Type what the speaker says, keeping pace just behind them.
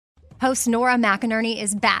Host Nora McInerney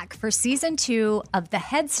is back for season 2 of The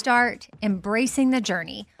Head Start, Embracing the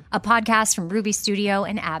Journey, a podcast from Ruby Studio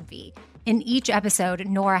and AbbVie. In each episode,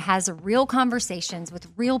 Nora has real conversations with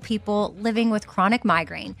real people living with chronic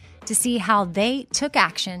migraine to see how they took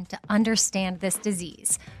action to understand this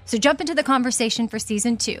disease. So jump into the conversation for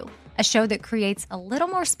season 2, a show that creates a little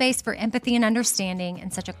more space for empathy and understanding in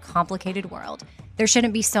such a complicated world. There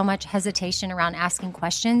shouldn't be so much hesitation around asking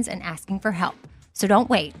questions and asking for help. So don't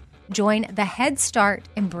wait. Join The Head Start,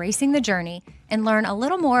 Embracing the Journey, and learn a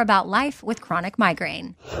little more about life with chronic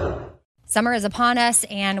migraine. Summer is upon us,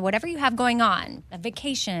 and whatever you have going on, a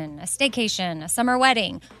vacation, a staycation, a summer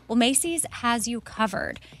wedding, well, Macy's has you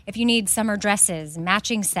covered. If you need summer dresses,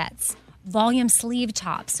 matching sets, volume sleeve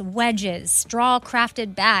tops, wedges,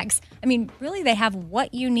 straw-crafted bags, really they have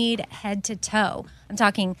what you need head to toe. I'm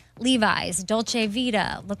talking Levi's, Dolce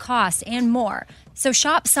Vita, Lacoste, and more. So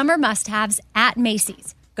shop summer must-haves at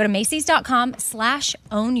Macy's. Go to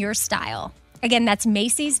Macys.com/ownyourstyle. Again, that's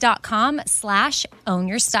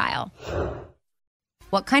Macys.com/ownyourstyle.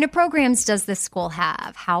 What kind of programs does this school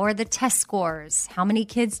have? How are the test scores? How many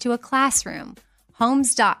kids to a classroom?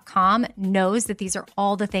 Homes.com knows that these are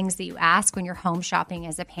all the things that you ask when you're home shopping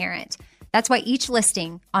as a parent. That's why each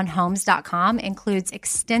listing on Homes.com includes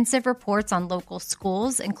extensive reports on local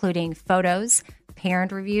schools, including photos,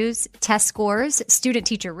 parent reviews, test scores,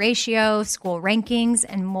 student-teacher ratio, school rankings,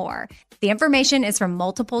 and more. The information is from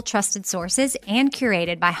multiple trusted sources and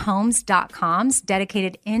curated by Homes.com's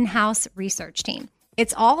dedicated in-house research team.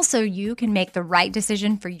 It's all so you can make the right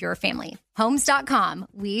decision for your family. Homes.com,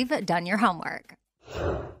 we've done your homework.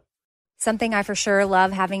 Something I for sure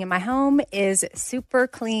love having in my home is super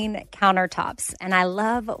clean countertops, and I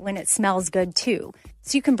love when it smells good too.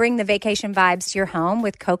 So you can bring the vacation vibes to your home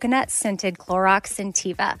with coconut-scented Clorox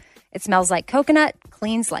Scentiva. It smells like coconut,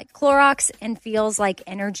 cleans like Clorox, and feels like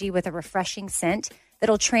energy with a refreshing scent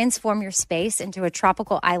that'll transform your space into a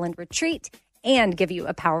tropical island retreat and give you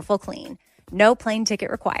a powerful clean. No plane ticket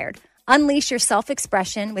required. Unleash your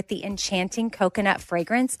self-expression with the enchanting coconut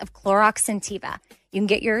fragrance of Clorox Scentiva. You can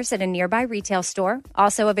get yours at a nearby retail store,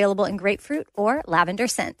 also available in grapefruit or lavender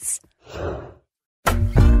scents.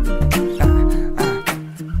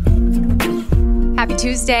 Happy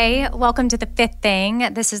Tuesday. Welcome to The Fifth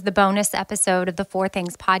Thing. This is the bonus episode of the Four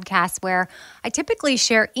Things podcast where I typically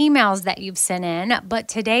share emails that you've sent in, but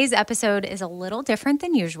today's episode is a little different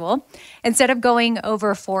than usual. Instead of going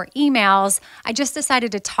over 4 emails, I just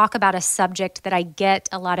decided to talk about a subject that I get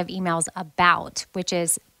a lot of emails about, which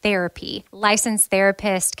is therapy. Licensed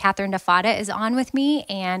therapist Catherine DeFada is on with me,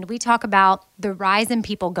 and we talk about the rise in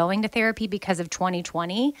people going to therapy because of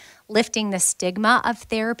 2020, lifting the stigma of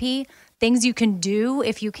therapy, things you can do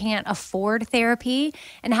if you can't afford therapy,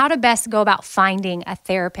 and how to best go about finding a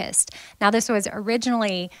therapist. Now, this was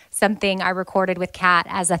originally something I recorded with Kat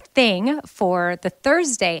as a thing for the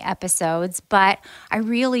Thursday episodes, but I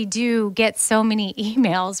really do get so many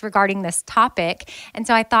emails regarding this topic. And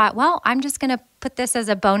so I thought, well, I'm just going to put this as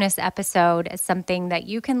a bonus episode, as something that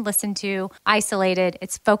you can listen to isolated.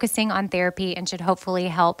 It's focusing on therapy and should hopefully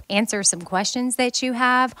help answer some questions that you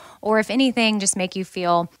have, or if anything, just make you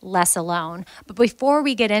feel less alone. But before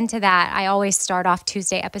we get into that, I always start off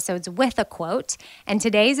Tuesday episodes with a quote. And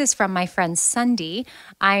today's is from my friend Sunday.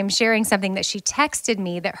 I'm sharing something that she texted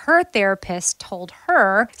me that her therapist told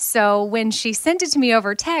her. So when she sent it to me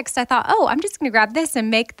over text, I thought, oh, I'm just going to grab this and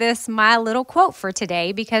make this my little quote for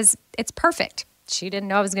today because it's perfect. She didn't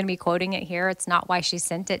know I was going to be quoting it here. It's not why she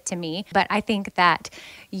sent it to me, but I think that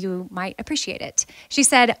you might appreciate it. She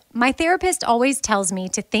said, "My therapist always tells me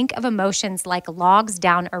to think of emotions like logs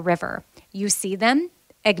down a river. You see them,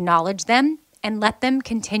 acknowledge them, and let them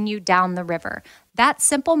continue down the river. That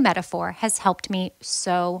simple metaphor has helped me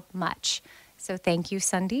so much." So thank you,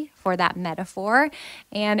 Sunday, for that metaphor.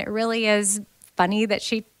 And it really is funny that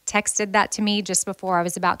she texted that to me just before I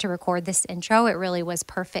was about to record this intro. It really was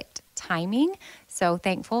perfect timing. So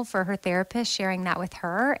thankful for her therapist sharing that with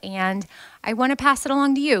her. And I want to pass it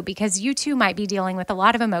along to you because you too might be dealing with a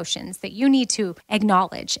lot of emotions that you need to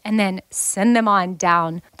acknowledge and then send them on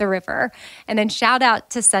down the river. And then shout out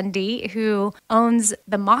to Sunday, who owns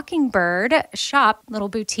the Mockingbird shop, little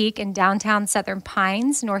boutique in downtown Southern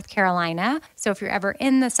Pines, North Carolina. So if you're ever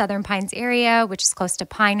in the Southern Pines area, which is close to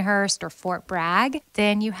Pinehurst or Fort Bragg,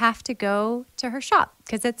 then you have to go to her shop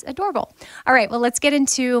because it's adorable. All right, well, let's get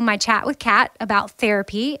into my chat with Kat about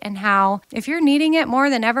therapy and how if you're needing it more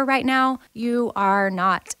than ever right now, you are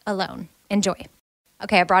not alone. Enjoy.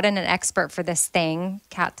 Okay, I brought in an expert for this thing,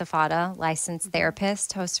 Kat DeFada, licensed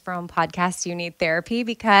therapist, host of her own podcast, You Need Therapy,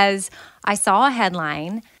 because I saw a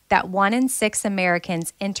headline that 1 in 6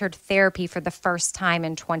 Americans entered therapy for the first time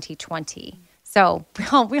in 2020. So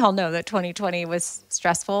we all know that 2020 was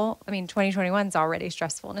stressful. I mean, 2021 is already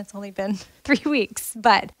stressful and it's only been 3 weeks.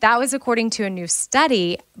 But that was according to a new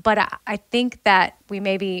study. But I think that we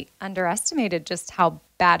maybe underestimated just how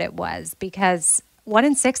bad it was, because 1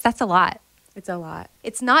 in 6, that's a lot. It's a lot.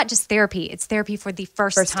 It's not just therapy. It's therapy for the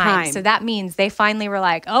first time. So that means they finally were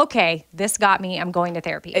like, okay, this got me. I'm going to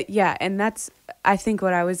therapy. Yeah. And that's, I think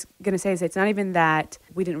what I was going to say is it's not even that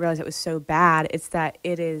we didn't realize it was so bad. It's that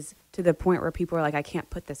it is to the point where people are like, I can't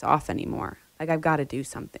put this off anymore. Like, I've got to do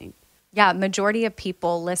something. Yeah, majority of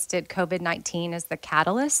people listed COVID-19 as the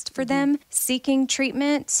catalyst for them seeking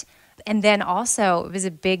treatment. And then also, it was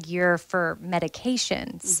a big year for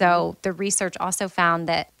medication. So the research also found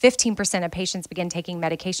that 15% of patients began taking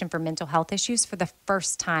medication for mental health issues for the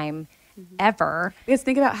first time ever. Because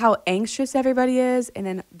think about how anxious everybody is, and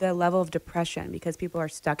then the level of depression, because people are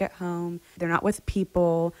stuck at home. They're not with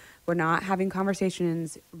people. We're not having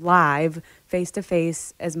conversations live,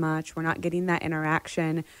 face-to-face as much. We're not getting that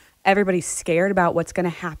interaction. Everybody's scared about what's going to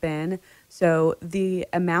happen. So the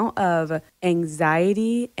amount of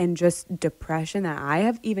anxiety and just depression that I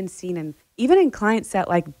have even seen, even in clients that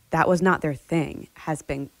like that was not their thing, has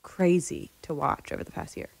been crazy to watch over the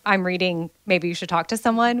past year. I'm reading Maybe You Should Talk to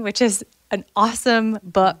Someone, which is an awesome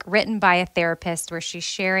book written by a therapist where she's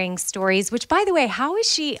sharing stories, which, by the way, how is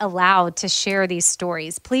she allowed to share these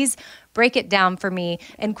stories? Please break it down for me.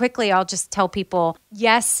 And quickly, I'll just tell people,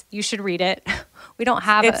 yes, you should read it. We don't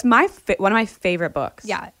have It's one of my favorite books.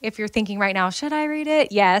 Yeah. If you're thinking right now, should I read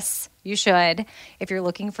it? Yes, you should. If you're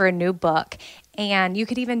looking for a new book. And you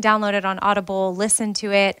could even download it on Audible, listen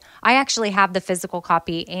to it. I actually have the physical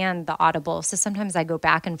copy and the Audible. So sometimes I go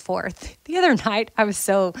back and forth. The other night,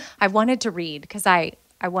 I wanted to read because I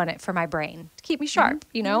want it for my brain to keep me sharp,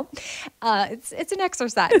 you know? It's an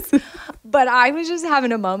exercise. But I was just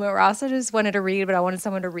having a moment where I also just wanted to read, but I wanted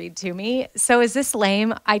someone to read to me. So is this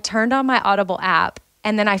lame? I turned on my Audible app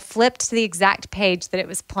and then I flipped to the exact page that it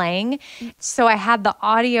was playing. So I had the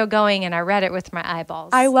audio going and I read it with my eyeballs.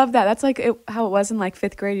 I love that. That's like how it was in like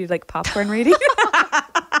 5th grade. You'd like popcorn reading.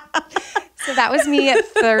 So that was me at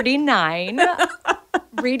 39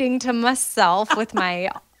 reading to myself with my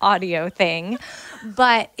audio thing.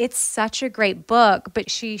 But it's such a great book. But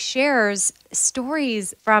she shares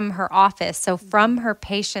stories from her office, so from her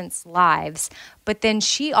patients' lives. But then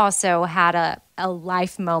she also had a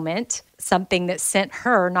life moment, something that sent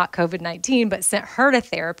her, not COVID-19, but sent her to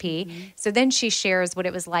therapy. So then she shares what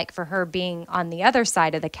it was like for her being on the other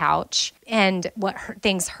side of the couch and what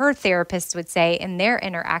things her therapist would say in their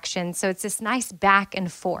interaction. So it's this nice back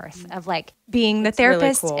and forth of like being the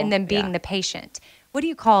therapist really cool. and then being the patient. What do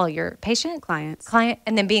you call your patient? Clients. Client,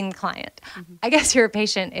 and then being the client. I guess you're a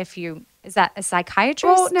patient if you, is that a psychiatrist?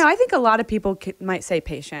 Well, no, I think a lot of people might say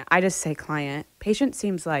patient. I just say client. Patient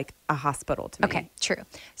seems like a hospital to me. Okay, true.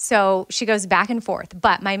 So she goes back and forth.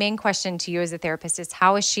 But my main question to you as a therapist is,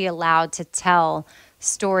 how is she allowed to tell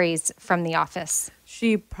stories from the office?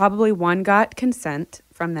 She probably, got consent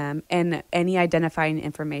from them, and any identifying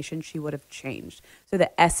information she would have changed. So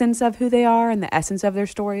the essence of who they are and the essence of their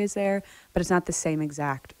story is there, but it's not the same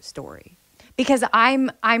exact story. Because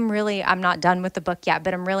I'm not done with the book yet,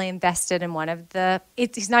 but I'm really invested in one of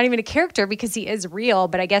he's not even a character because he is real,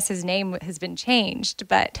 but I guess his name has been changed,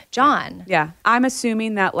 but John. Yeah. I'm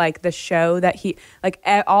assuming that like the show that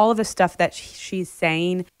all of the stuff that she's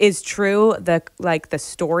saying is true, the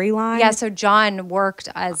storyline. Yeah, so John worked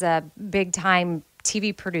as a big time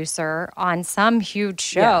TV producer on some huge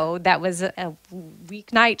show that was a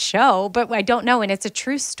weeknight show, but I don't know, and it's a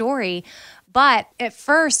true story. But at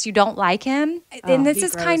first, you don't like him. And this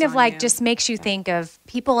is kind of like just makes you think of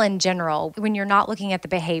people in general when you're not looking at the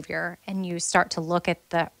behavior and you start to look at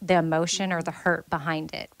the emotion or the hurt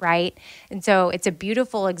behind it, right? And so it's a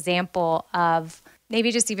beautiful example of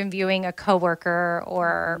maybe just even viewing a coworker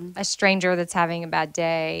or a stranger that's having a bad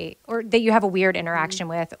day or that you have a weird interaction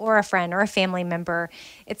with, or a friend or a family member.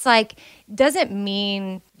 It's like, doesn't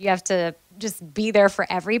mean you have to just be there for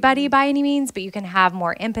everybody by any means, but you can have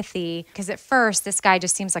more empathy, because at first this guy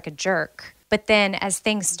just seems like a jerk. But then as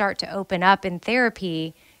things start to open up in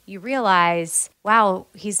therapy, you realize, wow,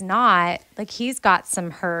 he's not, like he's got some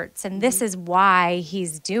hurts and this is why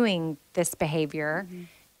he's doing this behavior.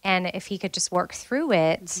 And if he could just work through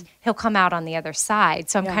it, he'll come out on the other side.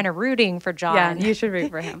 So I'm kind of rooting for John. Yeah, you should root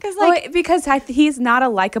for him. Because he's not a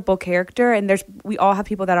likable character, and we all have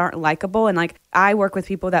people that aren't likable, and like I work with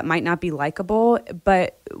people that might not be likable.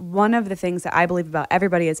 But one of the things that I believe about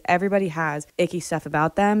everybody is everybody has icky stuff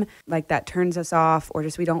about them, like that turns us off, or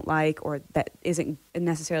just we don't like, or that isn't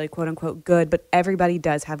necessarily quote unquote good. But everybody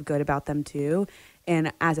does have good about them too.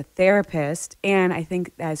 And as a therapist, and I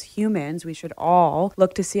think as humans, we should all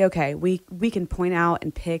look to see, okay, we can point out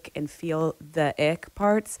and pick and feel the ick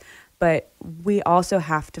parts, but we also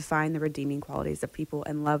have to find the redeeming qualities of people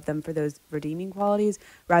and love them for those redeeming qualities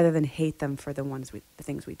rather than hate them for the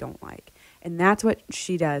things we don't like. And that's what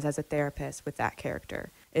she does as a therapist with that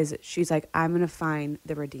character, is she's like, I'm going to find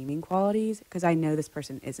the redeeming qualities because I know this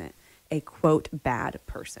person isn't a, quote, bad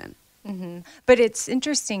person. Mm-hmm. But it's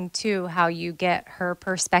interesting, too, how you get her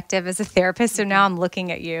perspective as a therapist. So now I'm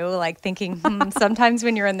looking at you like thinking, sometimes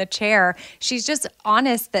when you're in the chair, she's just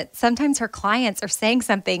honest that sometimes her clients are saying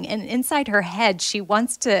something and inside her head, she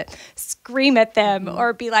wants to scream at them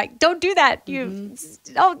or be like, don't do that.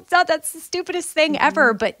 That's the stupidest thing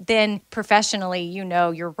ever. But then professionally, you know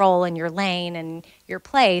your role and your lane and your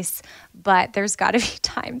place. But there's got to be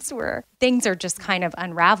times where things are just kind of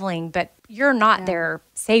unraveling, but you're not their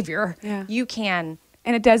savior. Yeah. You can.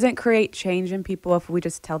 And it doesn't create change in people if we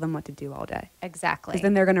just tell them what to do all day. Exactly. Because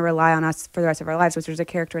then they're going to rely on us for the rest of our lives, which there's a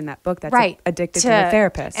character in that book that's addicted to a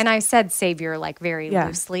therapist. And I said savior like very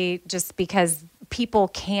loosely just because people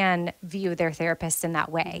can view their therapist in that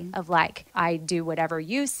way of like, I do whatever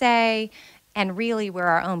you say. And really, we're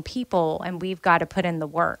our own people and we've got to put in the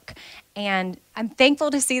work. And I'm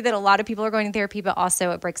thankful to see that a lot of people are going to therapy, but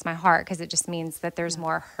also it breaks my heart because it just means that there's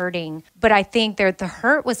more hurting. But I think the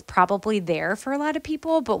hurt was probably there for a lot of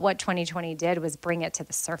people, but what 2020 did was bring it to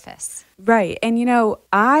the surface. Right. And,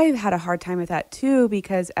 I've had a hard time with that too,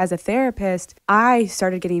 because as a therapist, I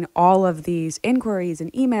started getting all of these inquiries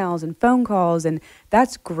and emails and phone calls, and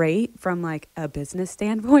that's great from like a business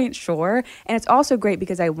standpoint, sure. And it's also great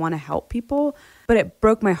because I want to help people, but it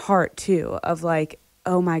broke my heart too of like,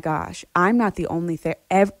 oh my gosh, I'm not the only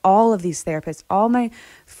all of these therapists, all my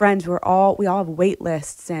friends, we all have wait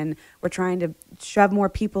lists and we're trying to shove more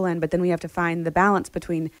people in, but then we have to find the balance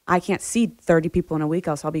between I can't see 30 people in a week,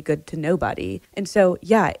 else I'll be good to nobody. And so,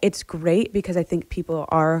 yeah, it's great because I think people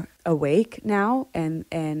are awake now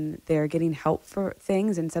and they're getting help for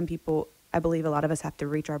things. And some people, I believe a lot of us have to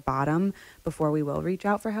reach our bottom before we will reach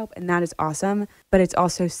out for help. And that is awesome. But it's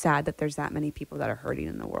also sad that there's that many people that are hurting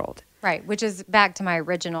in the world. Right, which is back to my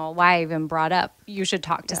original, why I even brought up you should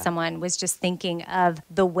talk to someone, was just thinking of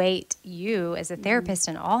the weight you as a therapist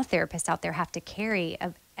and all therapists out there have to carry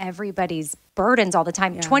of everybody's burdens all the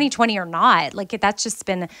time, 2020 or not. Like that's just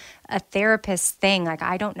been a therapist thing. Like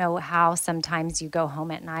I don't know how sometimes you go home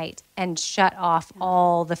at night and shut off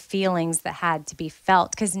all the feelings that had to be felt.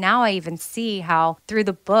 Because now I even see how through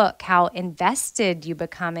the book, how invested you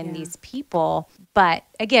become in these people. But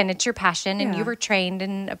again, it's your passion and you were trained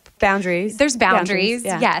in boundaries. There's boundaries.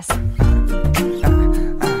 Yes.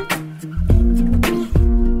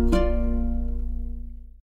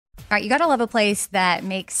 All right, you got to love a place that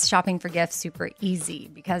makes shopping for gifts super easy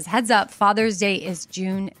because heads up, Father's Day is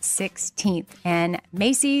June 16th and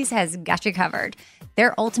Macy's has got you covered.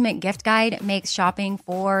 Their ultimate gift guide makes shopping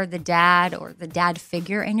for the dad or the dad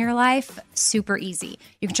figure in your life super easy.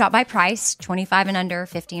 You can shop by price, 25 and under,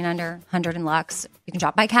 50 and under, 100 and luxe. You can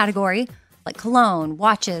shop by category, like cologne,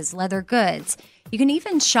 watches, leather goods. You can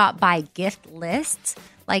even shop by gift lists.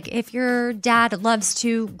 Like if your dad loves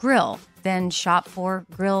to grill, then shop for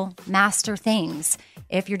grill master things.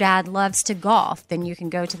 If your dad loves to golf, then you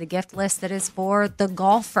can go to the gift list that is for the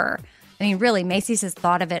golfer. I mean, really, Macy's has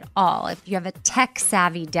thought of it all. If you have a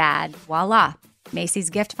tech-savvy dad, voila,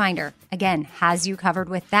 Macy's Gift Finder, again, has you covered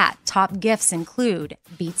with that. Top gifts include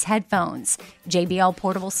Beats headphones, JBL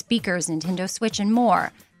portable speakers, Nintendo Switch, and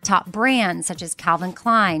more. Top brands such as Calvin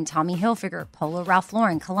Klein, Tommy Hilfiger, Polo Ralph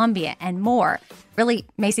Lauren, Columbia, and more. Really,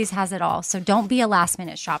 Macy's has it all, so don't be a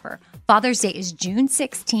last-minute shopper. Father's Day is June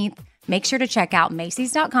 16th. Make sure to check out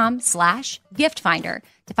Macys.com/giftfinder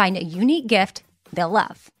to find a unique gift they'll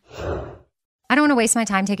love. I don't want to waste my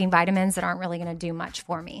time taking vitamins that aren't really going to do much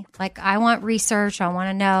for me. Like, I want research. I want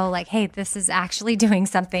to know, like, hey, this is actually doing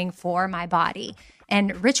something for my body.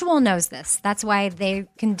 And Ritual knows this. That's why they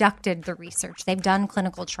conducted the research. They've done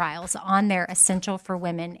clinical trials on their Essential for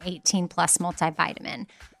Women 18 Plus multivitamin.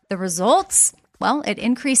 The results? Well, it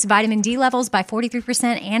increased vitamin D levels by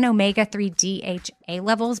 43% and omega-3 DHA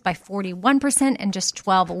levels by 41% in just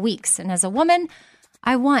 12 weeks. And as a woman,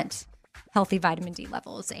 I want healthy vitamin D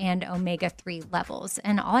levels and omega-3 levels.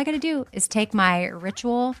 And all I got to do is take my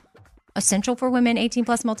Ritual Essential for Women 18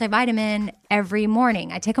 Plus multivitamin every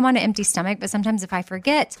morning. I take them on an empty stomach, but sometimes if I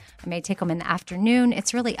forget, I may take them in the afternoon.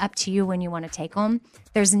 It's really up to you when you want to take them.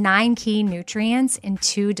 There's 9 key nutrients in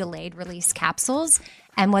 2 delayed release capsules.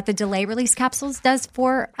 And what the delayed release capsules does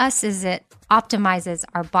for us is it optimizes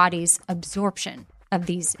our body's absorption of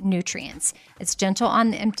these nutrients. It's gentle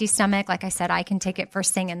on the empty stomach. Like I said, I can take it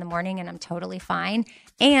first thing in the morning and I'm totally fine.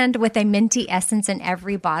 And with a minty essence in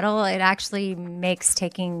every bottle, it actually makes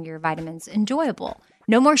taking your vitamins enjoyable.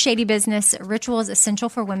 No more shady business. Ritual's Essential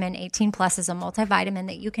for Women 18 Plus is a multivitamin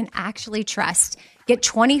that you can actually trust. Get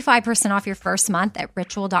 25% off your first month at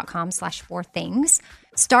ritual.com/4things.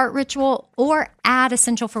 Start Ritual or add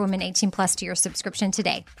Essential for Women 18 Plus to your subscription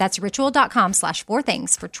today. That's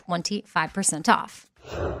ritual.com/4things for 25% off.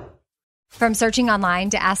 From searching online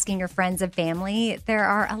to asking your friends and family, there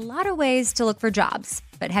are a lot of ways to look for jobs.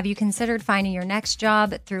 But have you considered finding your next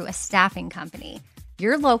job through a staffing company?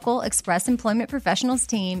 Your local Express Employment Professionals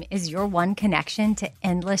team is your one connection to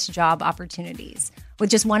endless job opportunities. With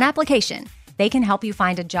just one application, they can help you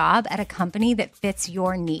find a job at a company that fits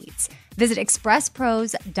your needs. Visit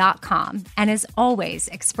expresspros.com. And as always,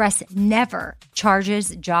 Express never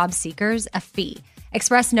charges job seekers a fee.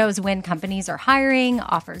 Express knows when companies are hiring,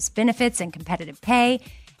 offers benefits and competitive pay,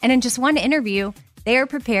 and in just one interview, they are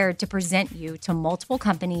prepared to present you to multiple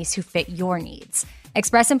companies who fit your needs.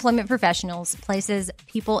 Express Employment Professionals places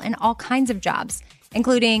people in all kinds of jobs,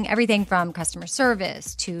 including everything from customer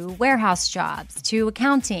service to warehouse jobs to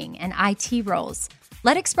accounting and IT roles.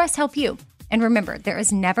 Let Express help you. And remember, there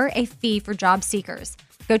is never a fee for job seekers.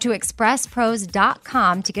 Go to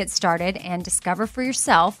expresspros.com to get started and discover for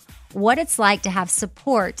yourself what it's like to have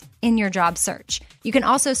support in your job search. You can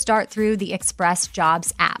also start through the Express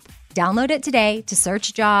Jobs app. Download it today to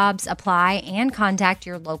search jobs, apply, and contact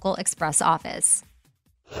your local Express office.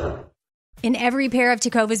 In every pair of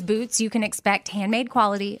Tecovas boots, you can expect handmade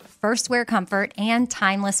quality, first wear comfort, and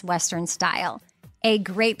timeless Western style. A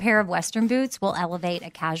great pair of Western boots will elevate a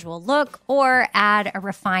casual look or add a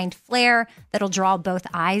refined flair that'll draw both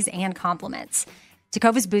eyes and compliments.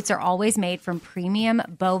 Tecovas boots are always made from premium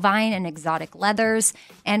bovine and exotic leathers,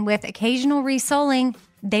 and with occasional resoling,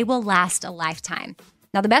 they will last a lifetime.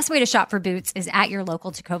 Now, the best way to shop for boots is at your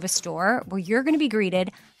local Tecovas store, where you're going to be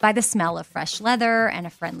greeted by the smell of fresh leather and a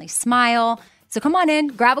friendly smile. So come on in,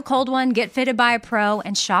 grab a cold one, get fitted by a pro,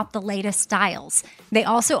 and shop the latest styles. They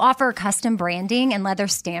also offer custom branding and leather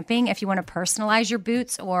stamping if you want to personalize your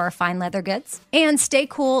boots or fine leather goods. And stay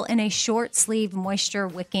cool in a short sleeve moisture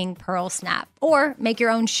wicking pearl snap. Or make your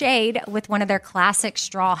own shade with one of their classic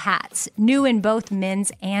straw hats, new in both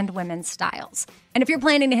men's and women's styles. And if you're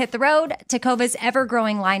planning to hit the road, Tecovas'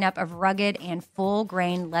 ever-growing lineup of rugged and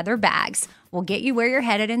full-grain leather bags will get you where you're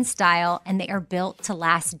headed in style, and they are built to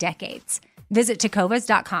last decades. Visit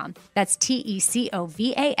tecovas.com. That's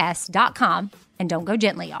TECOVAS.com. And don't go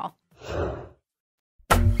gently, y'all.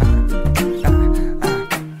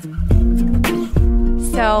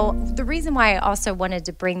 So the reason why I also wanted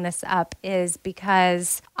to bring this up is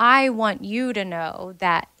because I want you to know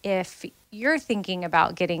that if you're thinking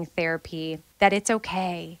about getting therapy, that it's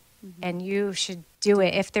okay and you should do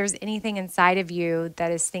it. If there's anything inside of you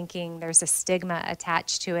that is thinking there's a stigma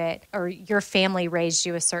attached to it, or your family raised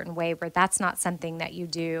you a certain way where that's not something that you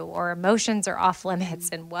do, or emotions are off limits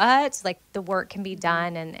and what, like the work can be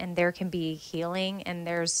done and there can be healing and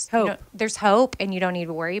there's hope. There's hope, and you don't need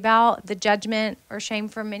to worry about the judgment or shame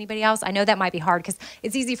from anybody else. I know that might be hard because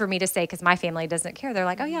it's easy for me to say because my family doesn't care. They're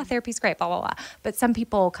like, oh yeah, therapy's great, blah, blah, blah. But some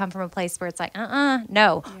people come from a place where it's like,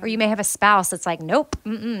 no. Yeah. Or you may have a spouse that's like, nope,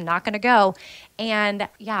 not going to go. And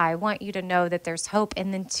yeah, I want you to know that there's hope.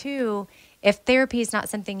 And then two, if therapy is not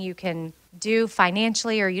something you can do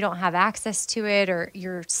financially, or you don't have access to it, or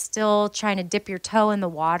you're still trying to dip your toe in the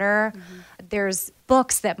water, there's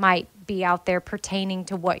books that might be out there pertaining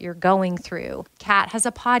to what you're going through. Kat has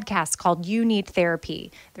a podcast called You Need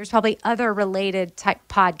Therapy. There's probably other related type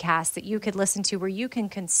podcasts that you could listen to where you can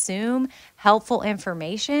consume helpful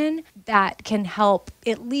information that can help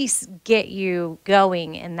at least get you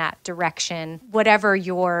going in that direction, whatever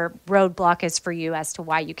your roadblock is for you as to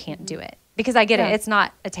why you can't do it. Because I get it, it's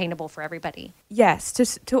not attainable for everybody. Yes,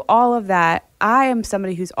 to all of that, I am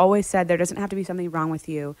somebody who's always said there doesn't have to be something wrong with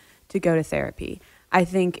you to go to therapy. I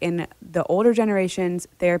think in the older generations,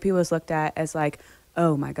 therapy was looked at as like,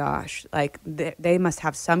 oh my gosh, like they must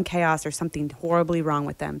have some chaos or something horribly wrong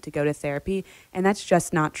with them to go to therapy. And that's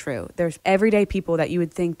just not true. There's everyday people that you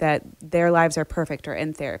would think that their lives are perfect are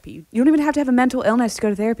in therapy. You don't even have to have a mental illness to go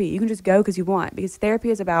to therapy. You can just go because you want, because therapy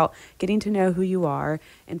is about getting to know who you are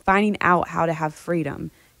and finding out how to have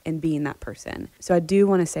freedom in being that person. So I do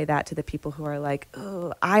want to say that to the people who are like,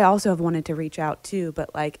 oh, I also have wanted to reach out too,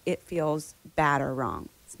 but like it feels bad or wrong.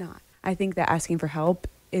 It's not. I think that asking for help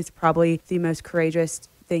is probably the most courageous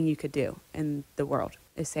thing you could do in the world,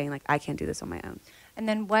 is saying like, I can't do this on my own. And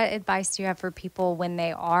then what advice do you have for people when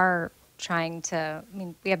they are trying to, I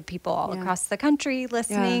mean, we have people all across the country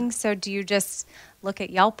listening. So do you just look at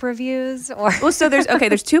Yelp reviews or? Well, so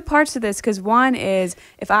there's two parts to this. Because one is,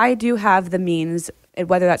 if I do have the means,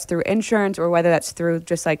 whether that's through insurance or whether that's through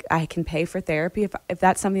just like I can pay for therapy, if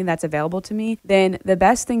that's something that's available to me, then the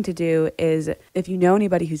best thing to do is, if you know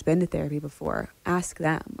anybody who's been to therapy before, ask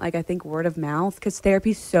them. Like, I think word of mouth, because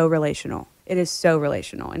therapy is so relational. It is so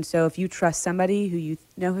relational. And so if you trust somebody who you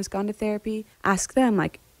know has gone to therapy, ask them,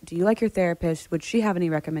 like, do you like your therapist? Would she have any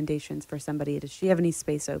recommendations for somebody? Does she have any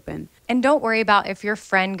space open? And don't worry about if your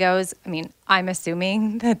friend goes, I mean, I'm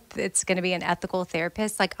assuming that it's going to be an ethical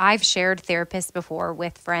therapist. Like, I've shared therapists before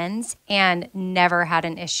with friends and never had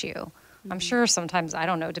an issue. I'm sure sometimes, I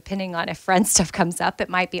don't know, depending on if friend stuff comes up, it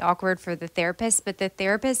might be awkward for the therapist, but the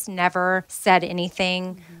therapist never said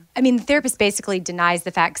anything. I mean, the therapist basically denies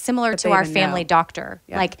the fact, similar to our family doctor,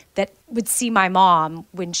 like that would see my mom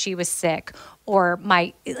when she was sick, or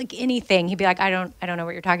like anything. He'd be like, I don't know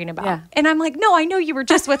what you're talking about. Yeah. And I'm like, no, I know you were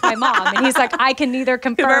just with my mom. And he's like, I can neither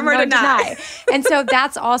confirm nor deny. And so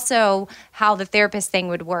that's also how the therapist thing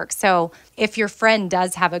would work. So if your friend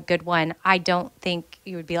does have a good one, I don't think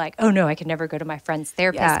you would be like, oh no, I could never go to my friend's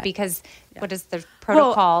therapist because what is the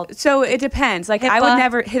protocol? Well, so it depends. Like, HIPAA? I would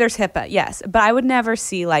never, there's HIPAA, yes. But I would never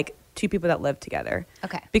see like two people that live together.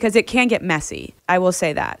 Okay. Because it can get messy. I will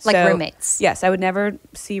say that. Like roommates. Yes. I would never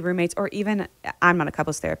see roommates, or even, I'm not a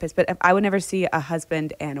couples therapist, but I would never see a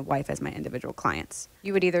husband and a wife as my individual clients.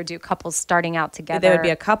 You would either do couples starting out together. There would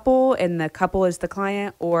be a couple and the couple is the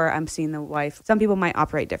client, or I'm seeing the wife. Some people might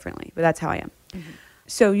operate differently, but that's how I am. Mm-hmm.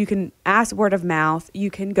 So you can ask word of mouth.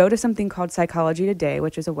 You can go to something called Psychology Today,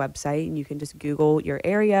 which is a website, and you can just Google your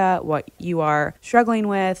area, what you are struggling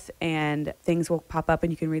with, and things will pop up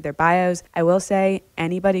and you can read their bios. I will say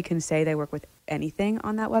anybody can say they work with anything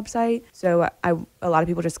on that website. So a lot of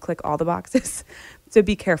people just click all the boxes. So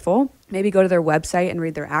be careful. Maybe go to their website and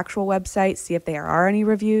read their actual website, see if there are any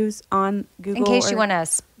reviews on Google. In case you want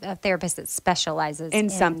a therapist that specializes in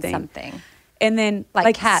something. And then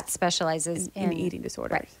like Kat specializes in eating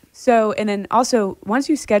disorders. Right. So, and then also once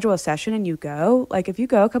you schedule a session and you go, like if you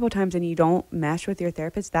go a couple of times and you don't mesh with your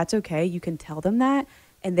therapist, that's okay. You can tell them that,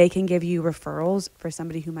 and they can give you referrals for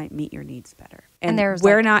somebody who might meet your needs better. And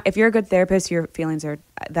if you're a good therapist, your feelings are,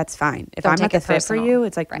 that's fine. If I'm not the fit for you,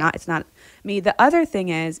 it's like it's not me. The other thing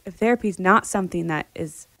is, if therapy is not something that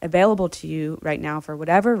is available to you right now for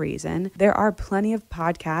whatever reason, there are plenty of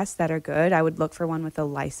podcasts that are good. I would look for one with a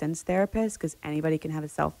licensed therapist, because anybody can have a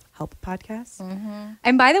self-help podcast. Mm-hmm.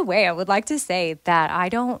 And by the way, I would like to say that I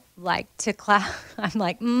don't like to I'm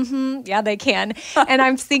like, yeah, they can. And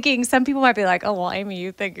I'm thinking some people might be like, oh, well, Amy,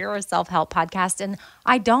 you think you're a self-help podcast. And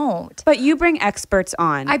I don't. But you bring experts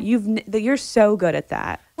on. You're so good at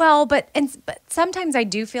that. Well, but sometimes I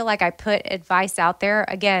do feel like I put advice out there,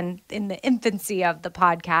 again, in the infancy of the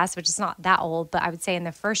podcast, which is not that old, but I would say in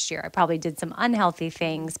the first year, I probably did some unhealthy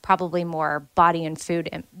things, probably more body and food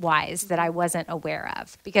wise, that I wasn't aware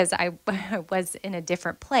of because I was in a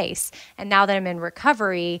different place. And now that I'm in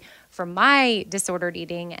recovery from my disordered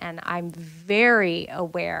eating and I'm very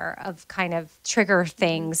aware of kind of trigger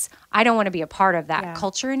things, I don't want to be a part of that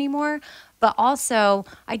culture anymore. But also,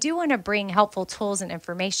 I do want to bring helpful tools and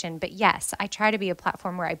information. But yes, I try to be a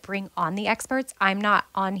platform where I bring on the experts. I'm not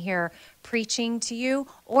on here preaching to you.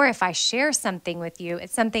 Or if I share something with you,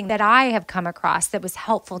 it's something that I have come across that was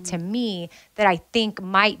helpful to me that I think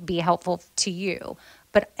might be helpful to you.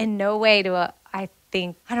 But in no way do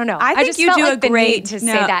I don't know. I just you do like a great to say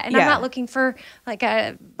that, and I'm not looking for like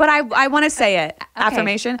a. But I want to say it,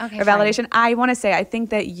 affirmation or validation. I want to say I think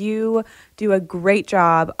that you do a great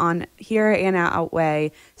job on Here and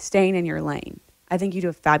Outweigh staying in your lane. I think you do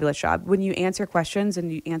a fabulous job when you answer questions and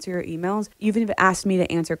you answer your emails. You've even asked me to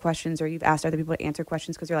answer questions, or you've asked other people to answer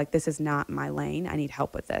questions because you're like, this is not my lane. I need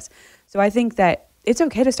help with this. So I think that it's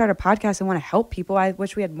okay to start a podcast and want to help people. I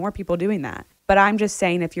wish we had more people doing that. But I'm just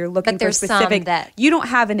saying, if you're looking for specific, you don't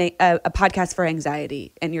have a podcast for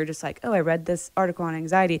anxiety and you're just like, oh, I read this article on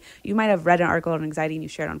anxiety. You might have read an article on anxiety and you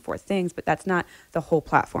shared on 4 Things, but that's not the whole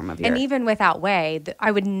platform of your. And even without Way,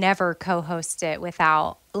 I would never co-host it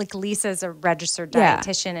without, like, Lisa's a registered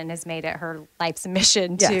dietitian and has made it her life's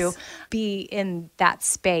mission to be in that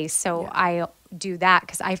space. So I do that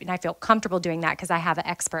because I feel comfortable doing that because I have an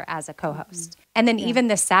expert as a co-host. And then even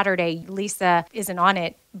this Saturday, Lisa isn't on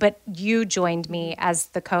it, but you joined me as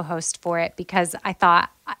the co-host for it because I thought,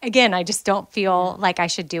 again, I just don't feel like I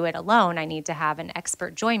should do it alone. I need to have an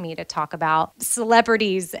expert join me to talk about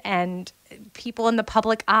celebrities and people in the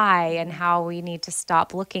public eye and how we need to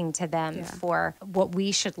stop looking to them for what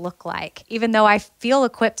we should look like. Even though I feel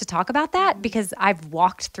equipped to talk about that because I've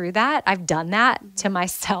walked through that. I've done that to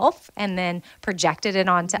myself and then projected it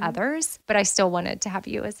onto others. But I still wanted to have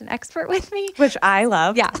you as an expert with me. Which I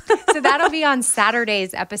love. Yeah. So that'll be on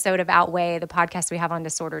Saturday's episode of Outweigh, the podcast we have on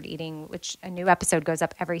disordered eating, which a new episode goes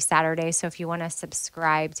up every Saturday. So if you want to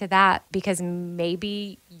subscribe to that, because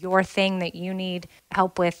maybe your thing that you need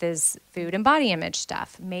help with is food and body image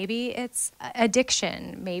stuff. Maybe it's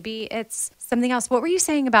addiction. Maybe it's something else. What were you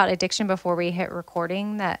saying about addiction before we hit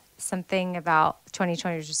recording? That something about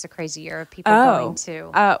 2020 was just a crazy year of people going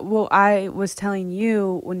to. Well, I was telling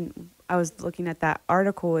you when I was looking at that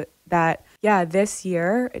article that, this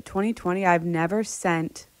year, 2020, I've never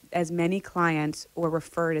sent as many clients or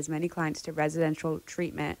referred as many clients to residential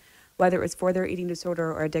treatment, whether it was for their eating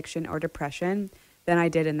disorder or addiction or depression, than I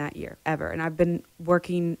did in that year ever. And I've been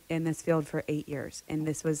working in this field for 8 years, and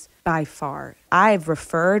this was by far. I've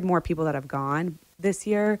referred more people that have gone this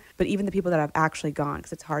year, but even the people that have actually gone,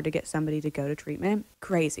 because it's hard to get somebody to go to treatment.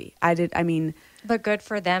 Crazy. But good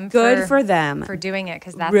for them. Good for them. For doing it,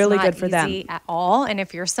 because that's really not good for easy them at all. And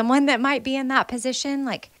if you're someone that might be in that position,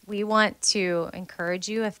 like, we want to encourage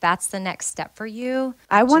you if that's the next step for you.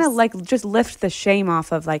 I want to just lift the shame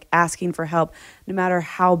off of asking for help, no matter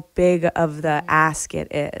how big of the ask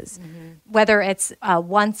it is. Whether it's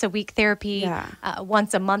once a week therapy,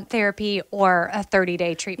 once a month therapy, or a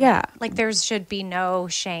 30-day treatment. Yeah. Like, there should be no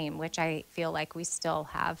shame, which I feel like we still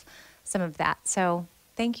have some of that. So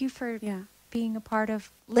thank you for being a part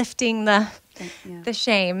of lifting the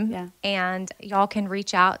shame. Yeah. And y'all can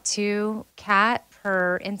reach out to Kat.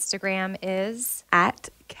 Her Instagram is at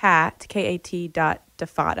Kat,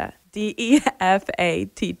 Kat.Defatta,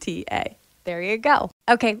 Defatta. There you go.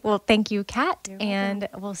 Okay, well, thank you, Kat, and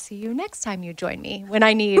we'll see you next time you join me when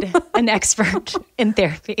I need an expert in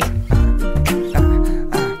therapy.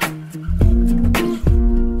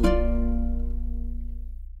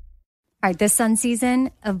 All right, this sun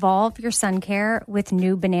season, evolve your sun care with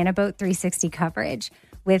new Banana Boat 360 coverage.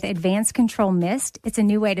 With Advanced Control Mist, it's a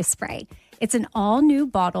new way to spray. It's an all-new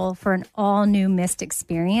bottle for an all-new mist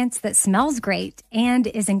experience that smells great and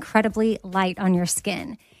is incredibly light on your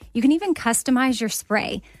skin. You can even customize your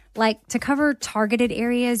spray. Like, to cover targeted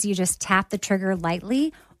areas, you just tap the trigger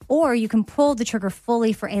lightly, or you can pull the trigger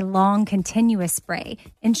fully for a long, continuous spray,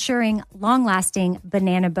 ensuring long-lasting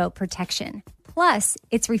Banana Boat protection. Plus,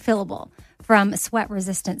 it's refillable. From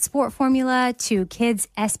sweat-resistant sport formula to kids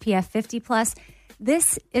SPF 50+,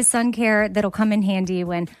 this is sun care that'll come in handy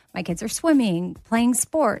when my kids are swimming, playing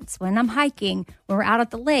sports, when I'm hiking, when we're out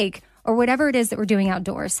at the lake, or whatever it is that we're doing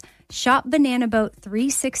outdoors. Shop Banana Boat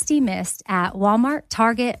 360 Mist at Walmart,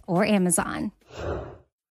 Target, or Amazon.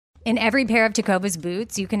 In every pair of Tecovas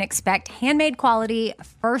boots, you can expect handmade quality,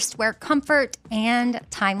 first wear comfort, and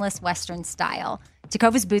timeless Western style.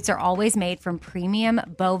 Tecovas boots are always made from premium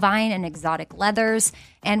bovine and exotic leathers,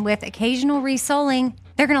 and with occasional resoling,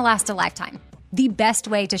 they're going to last a lifetime. The best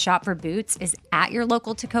way to shop for boots is at your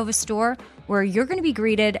local Tecovas store, where you're going to be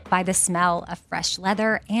greeted by the smell of fresh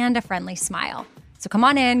leather and a friendly smile. So come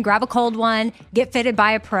on in, grab a cold one, get fitted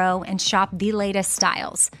by a pro, and shop the latest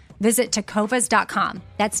styles. Visit tecovas.com.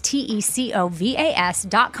 That's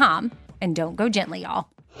TECOVAS.com. And don't go gently, y'all.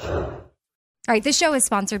 All right, this show is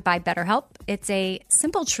sponsored by BetterHelp. It's a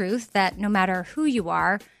simple truth that no matter who you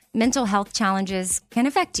are, mental health challenges can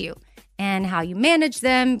affect you. And how you manage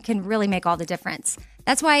them can really make all the difference.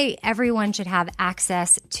 That's why everyone should have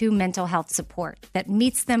access to mental health support that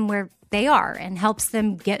meets them where they are and helps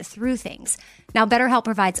them get through things. Now, BetterHelp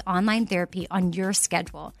provides online therapy on your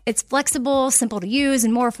schedule. It's flexible, simple to use,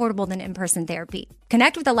 and more affordable than in-person therapy.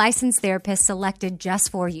 Connect with a licensed therapist selected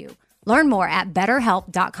just for you. Learn more at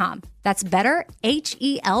BetterHelp.com. That's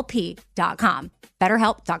BetterHelp.com.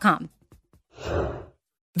 BetterHelp.com.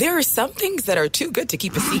 There are some things that are too good to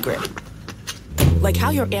keep a secret. Like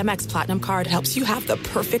how your Amex Platinum card helps you have the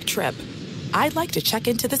perfect trip. I'd like to check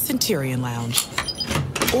into the Centurion Lounge.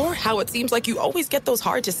 Or how it seems like you always get those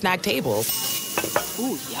hard-to-snag tables.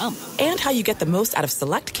 Ooh, yum. And how you get the most out of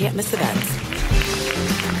select can't-miss events.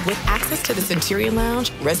 With access to the Centurion Lounge,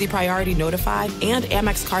 Resi Priority Notified, and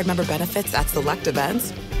Amex card member benefits at select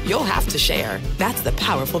events, you'll have to share. That's the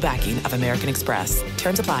powerful backing of American Express.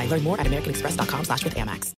 Terms apply. Learn more at americanexpress.com/withAmex.